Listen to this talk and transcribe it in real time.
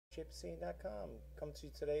ShapeScene.com. Come to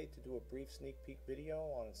you today to do a brief sneak peek video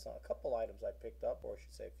on a couple items I picked up, or I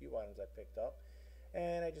should say a few items I picked up.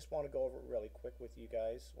 And I just want to go over it really quick with you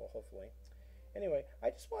guys, well, hopefully. Anyway, I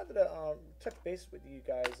just wanted to touch base with you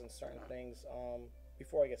guys on certain things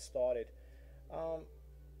before I get started.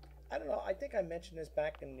 I don't know, I think I mentioned this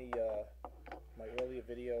back in the my earlier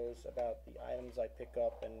videos about the items I pick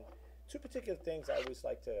up, and two particular things I always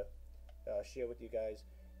like to share with you guys.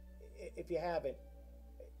 If you haven't,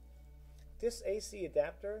 this AC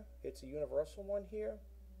adapter, it's a universal one here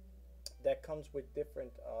that comes with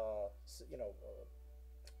different,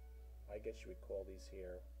 I guess you would call these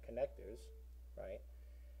here connectors, right?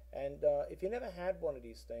 And if you never had one of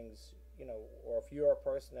these things, or if you're a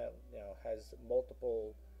person that has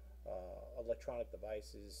multiple electronic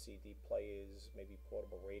devices, CD players, maybe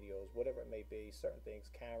portable radios, whatever it may be, certain things,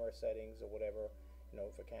 camera settings or whatever,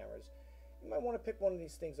 for cameras, you might want to pick one of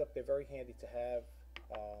these things up. They're very handy to have.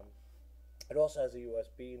 It also has a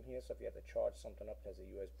USB in here, so if you have to charge something up, it has a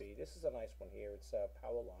USB. This is a nice one here. It's a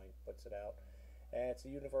power line, puts it out. And it's a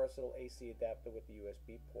universal AC adapter with the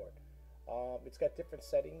USB port. It's got different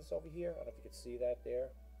settings over here. I don't know if you can see that there.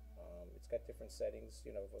 It's got different settings,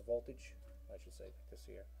 for voltage, I should say, like this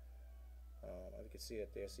here. You can see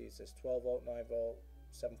it there. See, it says 12 volt, 9 volt,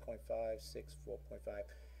 7.5, 6, 4.5.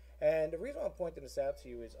 And the reason I'm pointing this out to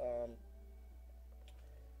you is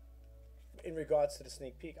in regards to the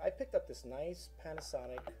sneak peek, I picked up this nice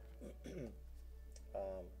Panasonic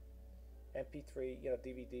MP3,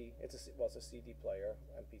 DVD. It's a CD player,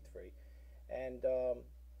 MP3, and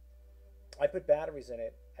I put batteries in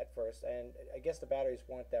it at first, and I guess the batteries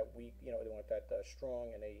weren't that weak, they weren't that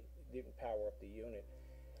strong, and they didn't power up the unit.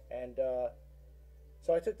 And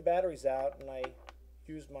so I took the batteries out, and I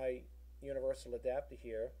used my universal adapter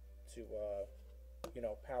here to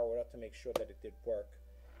power it up to make sure that it did work.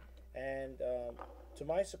 And to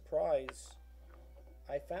my surprise,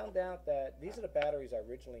 I found out that these are the batteries I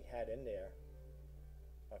originally had in there.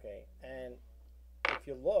 Okay, and if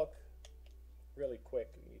you look really quick,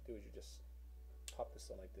 what you do is you just pop this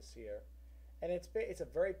in like this here, and it's a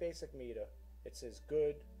very basic meter. It says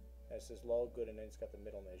good, and it says low, good, and then it's got the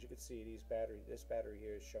middle. And as you can see, this battery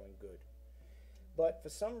here is showing good. But for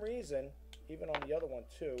some reason, even on the other one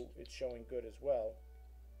too, it's showing good as well.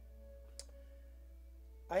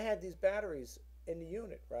 I had these batteries in the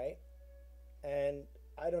unit, right? And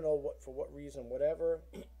I don't know for what reason, whatever,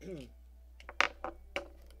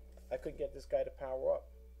 I couldn't get this guy to power up.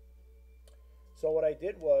 So what I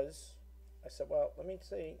did was, I said, well, let me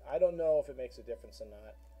see. I don't know if it makes a difference or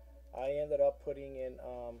not. I ended up putting in,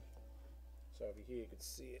 so over here you can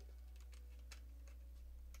see it.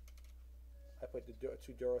 I put the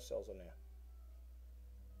two Duracells in there.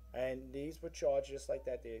 And these were charged just like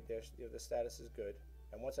that. The status is good.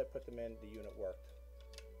 And once I put them in, the unit worked.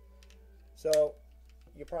 So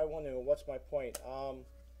you're probably wondering, what's my point?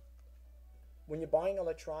 When you're buying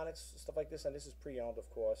electronics, stuff like this, and this is pre-owned, of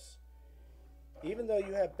course, even though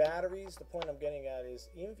you have batteries, the point I'm getting at is,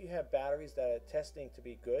 even if you have batteries that are testing to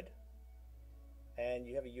be good, and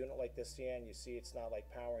you have a unit like this here, and you see it's not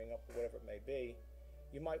like powering up or whatever it may be,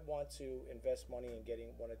 you might want to invest money in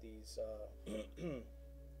getting one of these,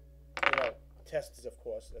 testers, of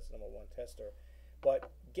course. That's number one, tester.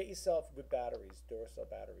 But get yourself good batteries, Duracell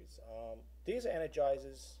batteries. These are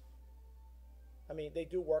energizers. I mean, they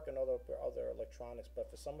do work in other electronics, but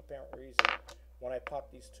for some apparent reason, when I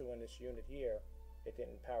popped these two in this unit here, it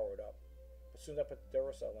didn't power it up. As soon as I put the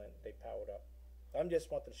Duracell in, they powered up. I'm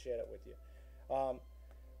just wanting to share that with you.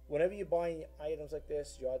 Whenever you're buying items like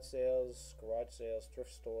this, yard sales, garage sales,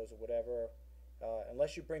 thrift stores, or whatever,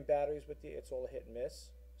 unless you bring batteries with you, it's all a hit and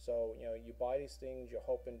miss. So, you buy these things, you're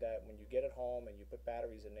hoping that when you get it home and you put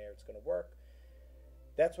batteries in there, it's going to work.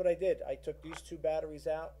 That's what I did. I took these two batteries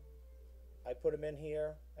out, I put them in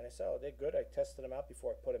here, and I said, oh, they're good. I tested them out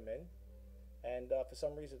before I put them in, and for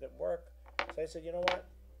some reason it didn't work. So I said, you know what?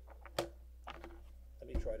 Let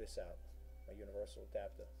me try this out, my universal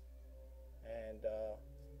adapter. And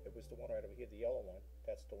it was the one right over here, the yellow one.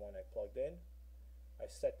 That's the one I plugged in. I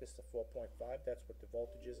set this to 4.5. That's what the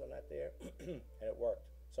voltage is on that there, and it worked.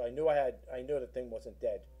 So I knew the thing wasn't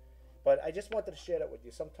dead, but I just wanted to share that with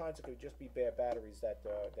you. Sometimes it could just be bare batteries that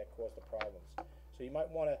cause the problems. So you might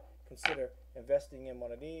want to consider investing in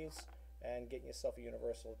one of these and getting yourself a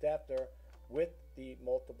universal adapter with the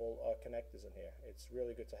multiple connectors in here. It's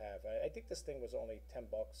really good to have. I think this thing was only 10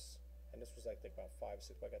 bucks, and this was I think about 5 or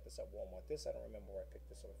 6. I got this at Walmart. This I don't remember where I picked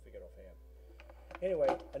this up. I figured offhand. Anyway,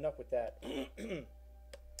 enough with that.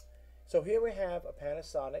 So here we have a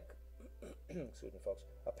Panasonic. Excuse me, folks.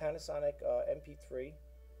 A Panasonic MP3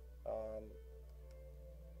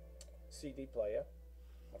 CD player.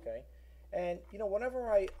 Okay. And you know,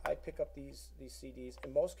 whenever I pick up these CDs,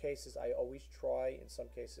 in most cases I always try, in some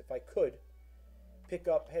cases if I could, pick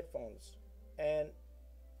up headphones. And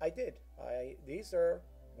I did. These are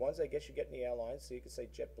ones I guess you get in the airlines, so you can say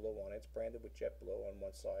JetBlue on it. It's branded with JetBlue on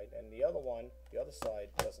one side, and the other one, the other side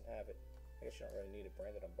doesn't have it. I guess you don't really need it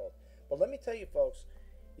branded on both. But let me tell you, folks,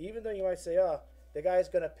 even though you might say, "Ah, the guy's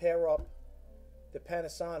going to pair up the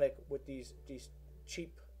Panasonic with these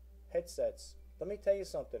cheap headsets," let me tell you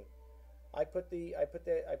something. I plug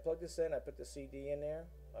this in. I put the CD in there.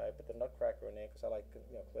 I put the Nutcracker in there because I like,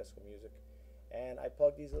 you know, classical music, and I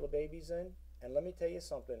plug these little babies in. And let me tell you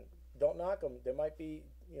something. Don't knock them. They might be,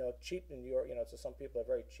 you know, cheap in your, you know, so some people are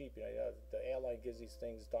very cheap. You know, the airline gives these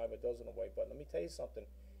things dime a dozen away. But let me tell you something.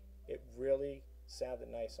 It really sounded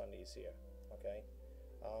nice on these here. Okay.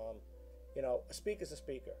 You know, a speaker's a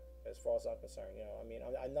speaker, as far as I'm concerned. You know, I mean,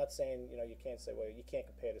 I'm not saying, you know, you can't say, well, you can't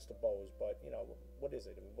compare this to Bose, but you know, what is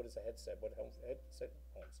it? I mean, what is a headset? What headset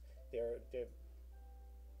phones? They're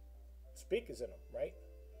speakers in them, right?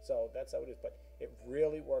 So that's how it is. But it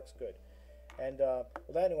really works good. And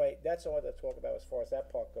well, anyway, that's all I want to talk about as far as that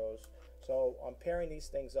part goes. So I'm pairing these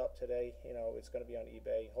things up today. You know, it's going to be on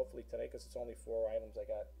eBay hopefully today because it's only 4 items I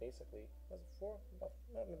got. Basically, was it 4?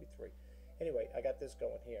 No, maybe 3. Anyway, I got this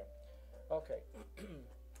going here. Okay.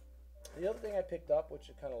 The other thing I picked up, which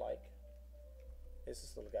I kind of like, is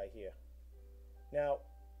this little guy here. Now,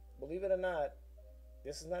 believe it or not,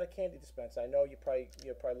 this is not a candy dispenser. I know you'll probably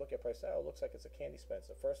look at it and say, oh, it looks like it's a candy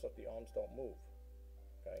dispenser. First off, the arms don't move.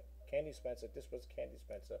 Okay, candy dispenser. This was a candy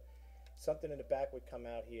dispenser. Something in the back would come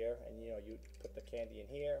out here, and you know, you put the candy in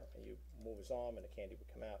here, and you move his arm, and the candy would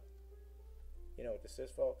come out. You know what this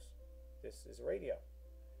is, folks? This is a radio,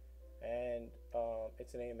 and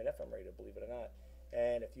it's an AM and FM radio, believe it or not.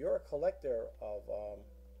 And if you're a collector of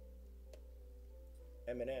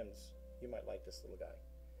M&Ms, you might like this little guy.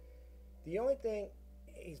 The only thing,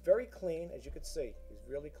 he's very clean, as you can see. He's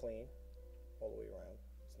really clean all the way around.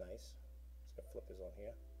 It's nice. It's got flippers on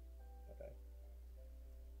here. Okay.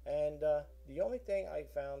 And the only thing I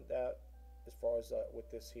found out as far as with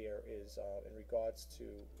this here is in regards to,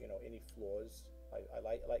 you know, any flaws. I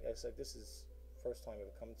like I said, this is first time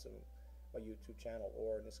I've come to my YouTube channel,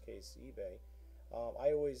 or in this case eBay.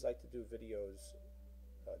 I always like to do videos,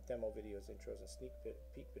 demo videos, intros, and sneak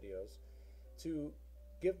peek videos to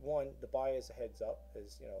give the buyers a heads up,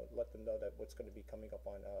 as you know, let them know that what's going to be coming up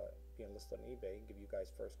on being listed on eBay, and give you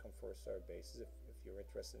guys first come first served basis if you're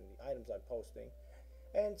interested in the items I'm posting,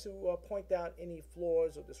 and to point out any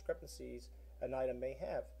flaws or discrepancies an item may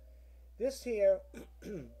have. This here,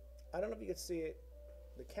 I don't know if you can see it.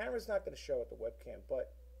 The camera's not going to show it, the webcam,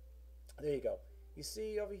 but there you go. You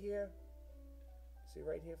see over here? See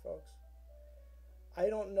right here, folks? I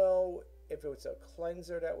don't know if it was a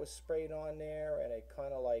cleanser that was sprayed on there and it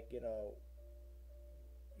kind of like, you know,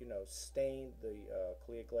 stained the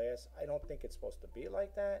clear glass. I don't think it's supposed to be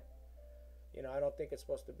like that. You know, I don't think it's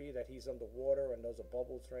supposed to be that he's underwater and those are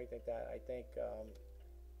bubbles or anything like that. I think,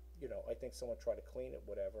 you know, I think someone tried to clean it,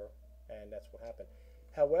 whatever, and that's what happened.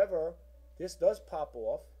 However, this does pop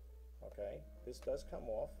off, okay? This does come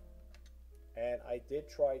off, and I did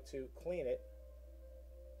try to clean it.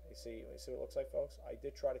 You see what it looks like, folks? I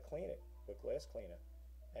did try to clean it with glass cleaner,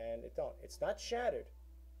 and it's not shattered,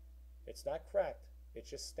 it's not cracked, it's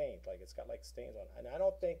just stained, like it's got like stains on it, and I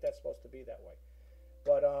don't think that's supposed to be that way.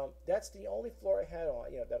 But that's the only flaw I had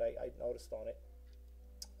on, you know, that I noticed on it.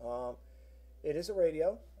 It is a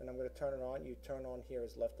radio, and I'm going to turn it on. You turn on here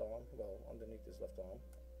his left arm, well, underneath his left arm,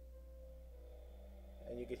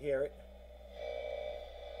 and you could hear it.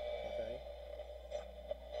 Okay.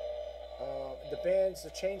 The bands, to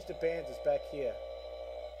change the bands is back here.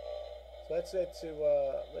 So let's say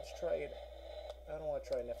let's try it. I don't want to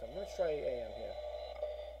try an FM. Let's try AM here.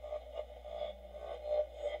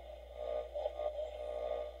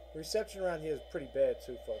 The reception around here is pretty bad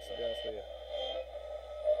too, folks, to be honest with you.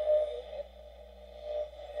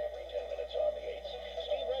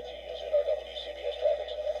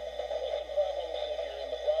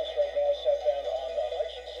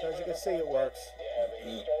 So as you can see, it works.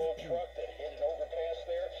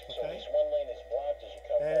 Okay.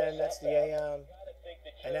 And that's the AM,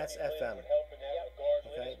 and that's FM.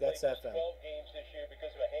 Okay, that's FM.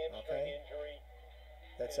 Okay,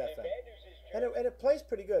 that's FM. And it plays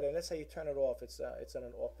pretty good, and that's how you turn it off. It's in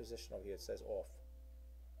an off position over here. It says off.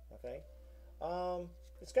 Okay.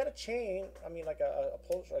 It's got a chain. I mean, like a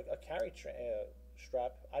carry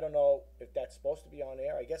strap. I don't know if that's supposed to be on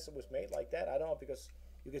there. I guess it was made like that. I don't know, because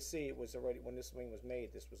you can see it was already, when this wing was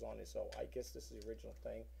made, this was on it. So I guess this is the original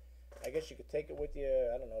thing. I guess you could take it with you,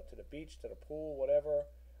 I don't know, to the beach, to the pool, whatever.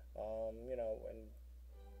 You know, and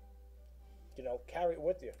you know, carry it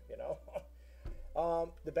with you, you know.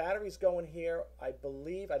 The batteries go in here. I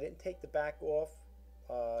believe I didn't take the back off.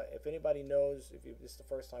 If anybody knows, if this is the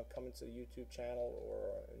first time coming to the YouTube channel,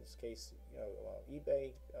 or in this case, you know,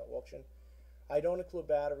 eBay auction, I don't include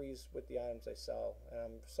batteries with the items I sell. And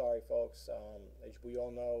I'm sorry, folks. As we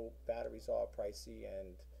all know, batteries are pricey,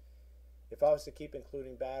 and if I was to keep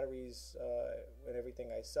including batteries in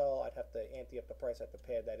everything I sell, I'd have to ante up the price. I have to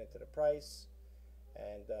pad that into the price.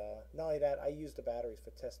 And not only that, I use the batteries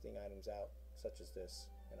for testing items out, such as this,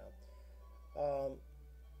 you know.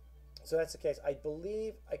 So that's the case. I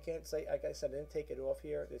believe, I can't say, like I said, I didn't take it off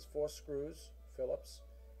here. There's 4 screws, Phillips,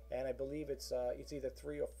 and I believe it's either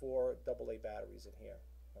 3 or 4 AA batteries in here.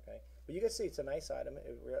 Okay, but you can see it's a nice item,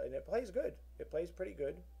 and it plays good. It plays pretty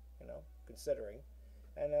good, you know, considering.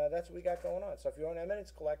 And that's what we got going on. So if you're an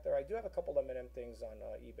M&Ms collector, I do have a couple of M&M things on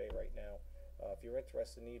eBay right now. If you're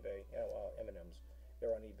interested in eBay, you know, M&Ms,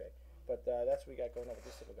 they're on eBay. But that's what we got going on with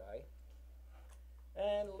this little guy.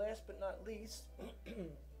 And last but not least,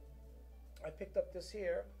 I picked up this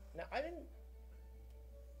here. Now I've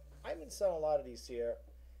been selling a lot of these here.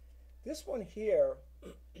 This one here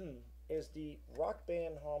is the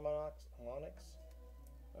Rockband harmonics.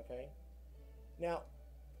 Okay. Now,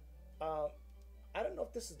 I don't know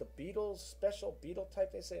if this is the Beatles special Beatle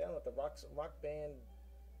type. They say, I don't know, the Rockband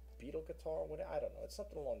Beatle guitar. What, I don't know. It's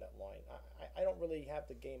something along that line. I don't really have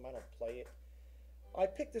the game. I don't play it. I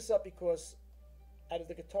picked this up because out of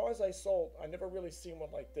the guitars I sold, I never really seen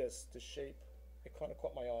one like this. The shape, it kind of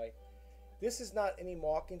caught my eye. This is not any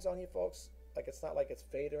markings on here, folks. Like, it's not like it's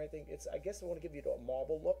faded or anything. It's, I guess they want to give you the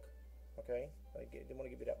marble look. Okay, like, they want to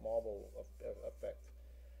give you that marble effect.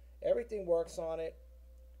 Everything works on it.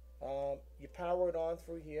 You power it on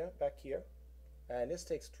through here, back here, and this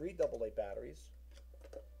takes 3 AA batteries.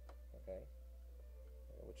 Okay,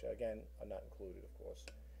 which again are not included, of course.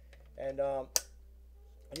 And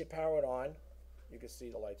you power it on. You can see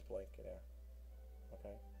the lights blinking there.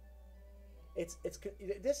 Okay,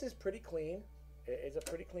 this is pretty clean. It's a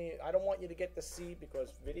pretty clean. I don't want you to get the C,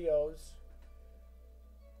 because videos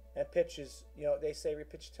and pictures, you know, they say every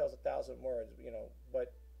picture tells 1,000 words, you know,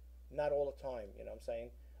 but not all the time. You know what I'm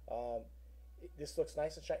saying? This looks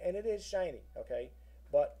nice and shiny, and it is shiny. Okay,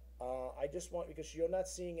 but I just want, because you're not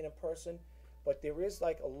seeing it in person, but there is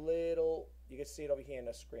like a little. You can see it over here in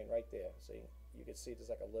the screen right there. See, you can see there's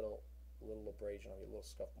like a little abrasion on your little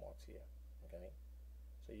scuff marks here. Okay,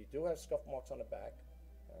 so you do have scuff marks on the back.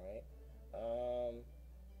 All right.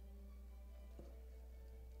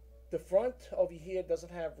 The front over here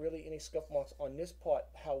doesn't have really any scuff marks on this part.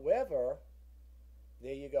 However,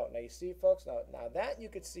 there you go. Now you see, folks. Now that you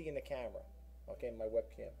could see in the camera. Okay, my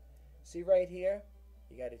webcam. See right here?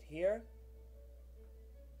 You got it here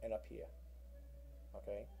and up here.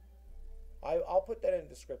 Okay. I'll put that in the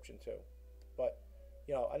description too. But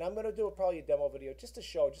you know, and I'm gonna do probably a demo video just to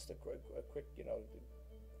show, just a quick, you know,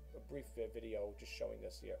 a brief video just showing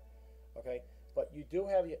this here. Okay, but you do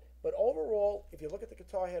have but overall, if you look at the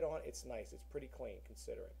guitar head on, it's nice. It's pretty clean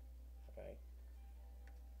considering. Okay,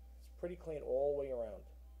 it's pretty clean all the way around.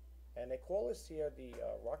 And they call this here the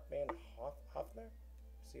Rockband Hofner.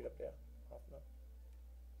 See it up there, Hofner.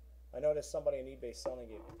 I know there's somebody on eBay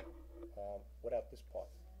selling it without this part.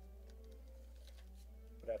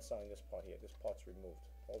 Without selling this part here, this part's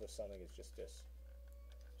removed. All they're selling is just this.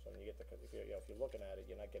 So when you get the, if you're looking at it,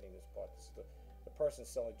 you're not getting this part. This is the person's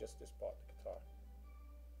selling just this part, the guitar.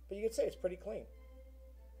 But you could say it's pretty clean.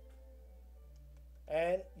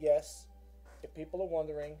 And yes, if people are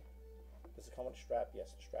wondering, does it come with a strap?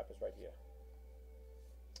 Yes, the strap is right here.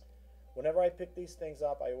 Whenever I pick these things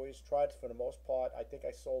up, I always try to, for the most part, I think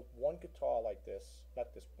I sold one guitar like this,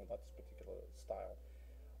 not this particular style.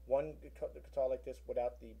 One guitar like this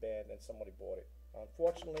without the band, and somebody bought it.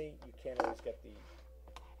 Unfortunately, you can't always get the,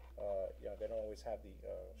 you know, they don't always have the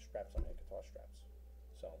straps on the guitar straps.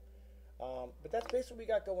 So, but that's basically what we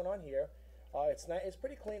got going on here. It's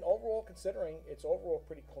pretty clean overall, considering it's overall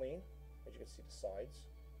pretty clean. As you can see, the sides.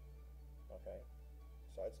 Okay,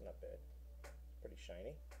 sides are not bad. Pretty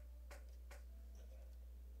shiny.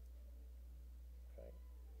 Okay,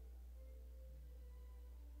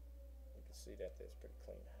 you can see that it's pretty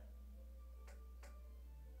clean.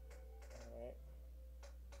 All right.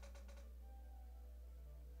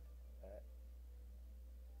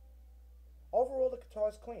 Overall, the guitar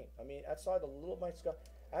is clean. I mean, outside the little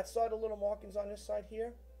outside the little markings on this side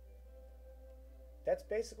here, that's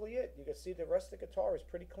basically it. You can see the rest of the guitar is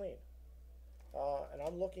pretty clean. And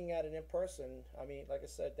I'm looking at it in person. I mean, like I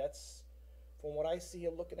said, that's from what I see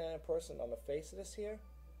here, looking at it in person. On the face of this here,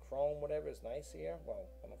 chrome, whatever is nice here. Well,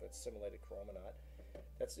 I don't know if it's simulated chrome or not.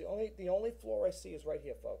 That's the only flaw I see is right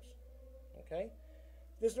here, folks. Okay,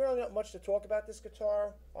 there's really not much to talk about this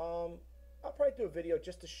guitar. I'll probably do a video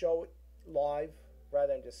just to show it live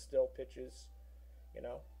rather than just still pictures, you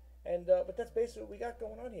know. And but that's basically what we got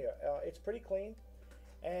going on here. It's pretty clean,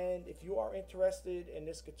 and if you are interested in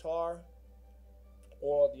this guitar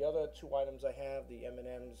or the other two items I have, the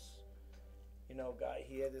M&Ms, you know, guy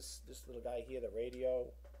here, this little guy here, the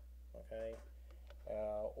radio, okay,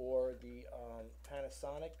 or the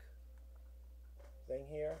Panasonic thing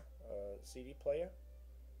here, CD player.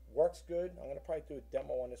 Works good. I'm going to probably do a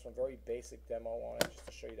demo on this one, very basic demo on it, just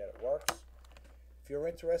to show you that it works. If you're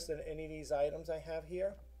interested in any of these items I have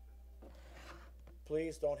here,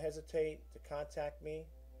 please don't hesitate to contact me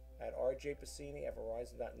at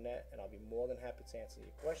rjpacini@verizon.net, and I'll be more than happy to answer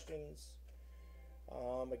your questions.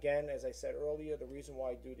 Again, as I said earlier, the reason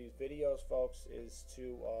why I do these videos, folks, is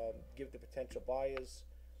to give the potential buyers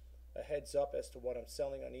a heads up as to what I'm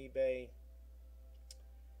selling on eBay.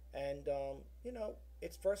 And you know,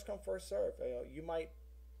 it's first come, first serve. You might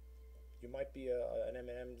be an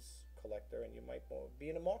M&Ms collector, and you might be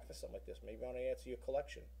in the market for something like this. Maybe want to add to your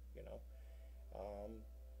collection.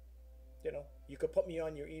 You know, you could put me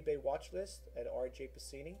on your eBay watch list at RJ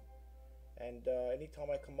Pacini, and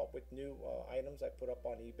anytime I come up with new items I put up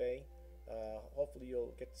on eBay, hopefully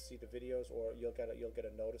you'll get to see the videos, or you'll get a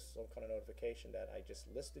notice, some kind of notification that I just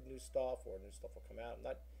listed new stuff, or new stuff will come out. I'm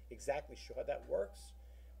not exactly sure how that works,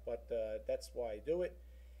 but that's why I do it.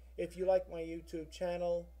 If you like my YouTube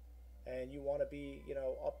channel and you want to be, you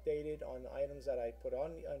know, updated on items that I put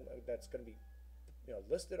on that's going to be, you know,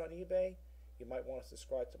 listed on eBay, you might want to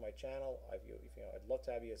subscribe to my channel. I'd love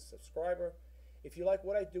to have you as a subscriber. If you like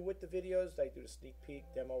what I do with the videos, I do the sneak peek,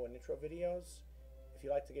 demo, and intro videos. If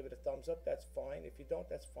you like to give it a thumbs up, that's fine. If you don't,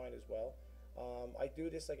 that's fine as well. I do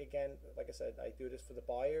this, like I said, I do this for the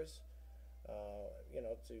buyers, you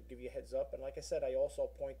know, to give you a heads up. And like I said, I also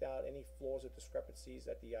point out any flaws or discrepancies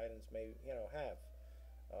that the items may, you know, have.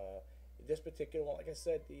 This particular one, like I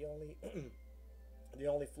said, the only the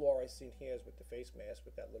only flaw I've seen here is with the face mask,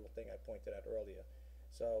 with that little thing I pointed out earlier.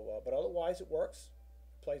 So, but otherwise it works.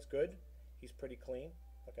 Plays good. He's pretty clean.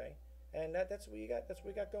 Okay, and that's what you got. That's what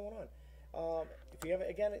we got going on. If you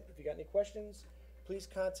got any questions, please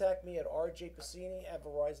contact me at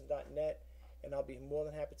rjpacini@verizon.net, and I'll be more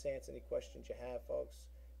than happy to answer any questions you have, folks.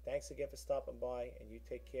 Thanks again for stopping by, and you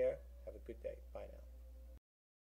take care. Have a good day. Bye now.